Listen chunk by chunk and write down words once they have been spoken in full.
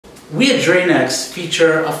We at DrainX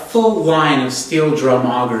feature a full line of steel drum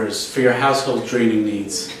augers for your household draining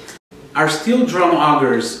needs. Our steel drum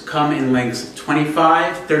augers come in lengths of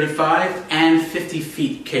 25, 35, and 50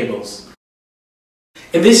 feet cables.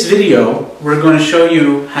 In this video, we're going to show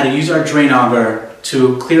you how to use our drain auger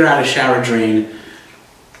to clear out a shower drain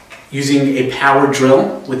using a power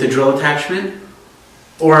drill with the drill attachment,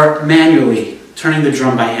 or manually turning the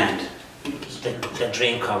drum by hand. The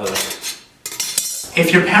drain cover.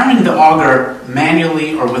 If you're powering the auger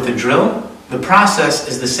manually or with a drill, the process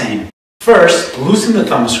is the same. First, loosen the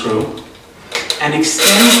thumb screw and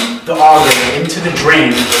extend the auger into the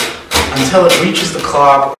drain until it reaches the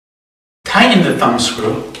clog. Tighten the thumb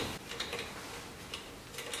screw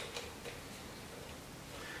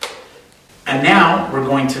and now we're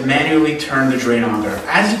going to manually turn the drain auger.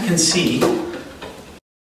 As you can see,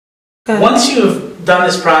 once you have done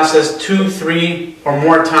this process 2, 3, or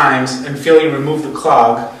more times and feel you remove the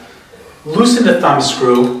clog, loosen the thumb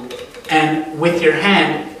screw and with your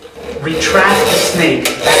hand retract the snake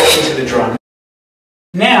back into the drum.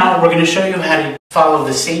 Now we're going to show you how to follow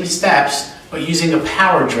the same steps but using a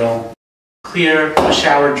power drill. Clear a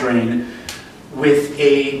shower drain with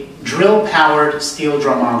a drill powered steel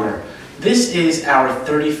drum auger. This is our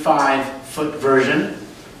 35-foot version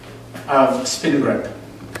of spin grip.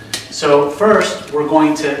 So first we're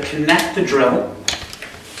going to connect the drill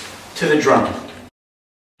to the drum.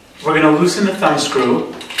 We're going to loosen the thumb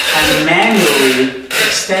screw and manually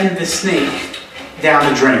extend the snake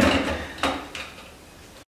down the drain.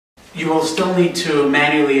 You will still need to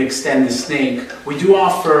manually extend the snake. We do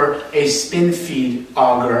offer a spin feed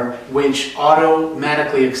auger which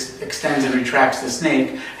automatically extends and retracts the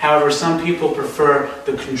snake. However, some people prefer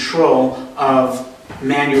the control of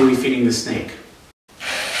manually feeding the snake.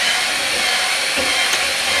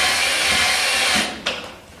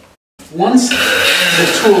 Once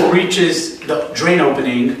the tool reaches the drain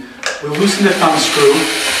opening, we loosen the thumb screw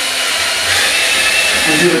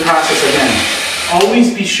and do the process again.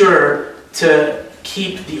 Always be sure to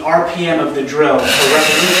keep the RPM of the drill, or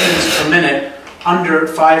revolutions per minute, under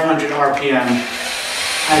 500 RPM,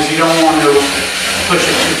 as you don't want to push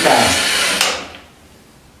it too fast.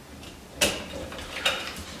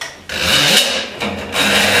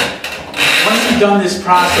 Once you've done this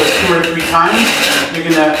process 2 or 3 times, you're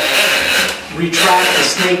going to retract the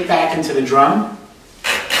snake back into the drum,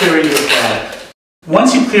 clearing the clog.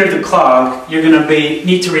 Once you clear the clog, you're going to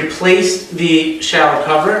need to replace the shower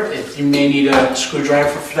cover. You may need a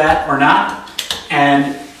screwdriver for that or not.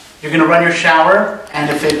 And you're going to run your shower, and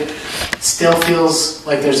if it still feels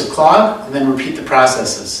like there's a clog, then repeat the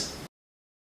processes.